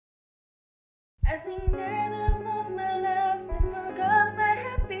I think that I've lost my love and forgot my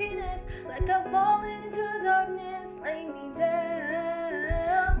happiness. Like I've fallen into darkness, lay me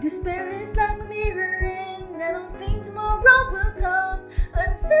down. Despair is like a mirror and I don't think tomorrow will come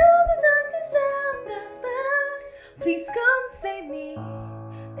until the darkness comes by. Please come save me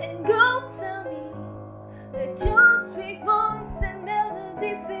and go tell me that your sweet voice and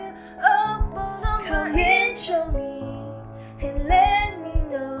melody fill up all of my head. And show me and let me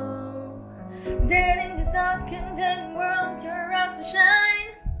know that in this dark condemning world your eyes will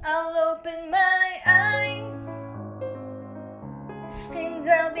shine. I'll open my eyes and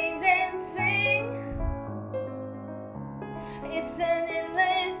I'll be dancing. It's an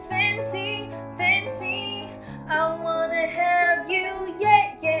endless fancy, fancy. I wanna have you,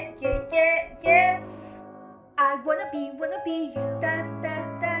 yeah, yeah, yeah, yeah, yes. I wanna be you. Da, da,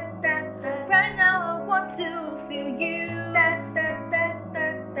 da, da, da. Right now I want to feel you. Da, da, da, da,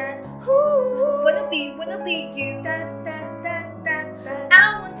 da. Ooh. Wanna be you. Da, da, da, da, da.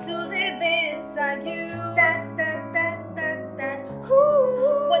 I want to live inside you. Da, da, da, da, da.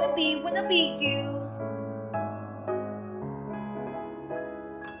 Ooh. Wanna be you.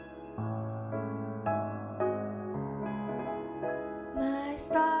 My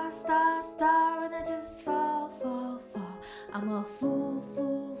star, star, star, and I just fall, fall, fall. I'm a fool,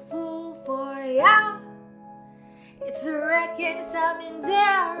 fool, fool for ya. It's a wreck anytime in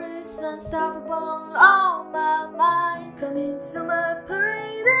there. It's unstoppable on my mind. Come into my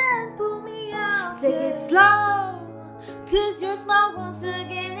parade and pull me out. Take it slow, cause your smile once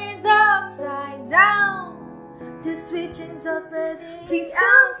again is upside down. The switching's all spreading. Please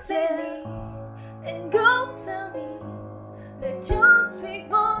come save me and go tell me that your sweet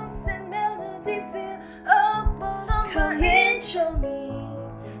voice and melody fill up all of my head. Show me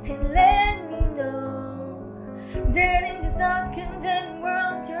and let me know that in this dark condemning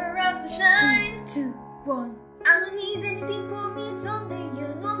world your eyes will shine. 3, 2, 1. I don't need anything for me, it's only you.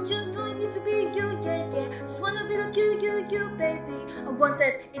 No, I'm just doing this to be you, yeah, yeah. Just wanna be like you, baby. I want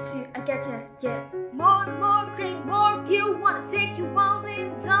that, it's you, I get ya, yeah. More and more, create more of you. Wanna take you all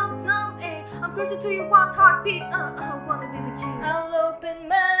in, dumb, eh. I'm closer to your one heartbeat, I wanna be with you. I'll open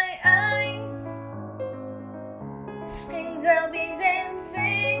my eyes and I'll be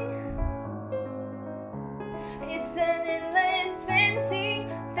dancing. It's an endless fancy,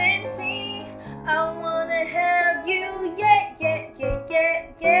 fancy. I wanna have you, yeah, yeah, yeah,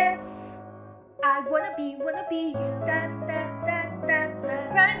 yeah, yes. I wanna be you. Da, da, da, da, da.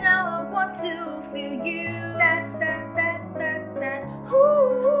 Right now I want to feel you. Da, da, da, da, da.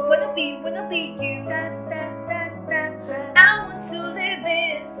 Ooh. Wanna be you. Da, da, da, da, da. I want to live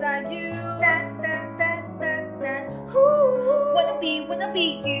inside you. Da, da, da, da, da. Ooh. Wanna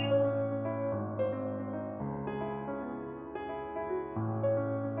be you.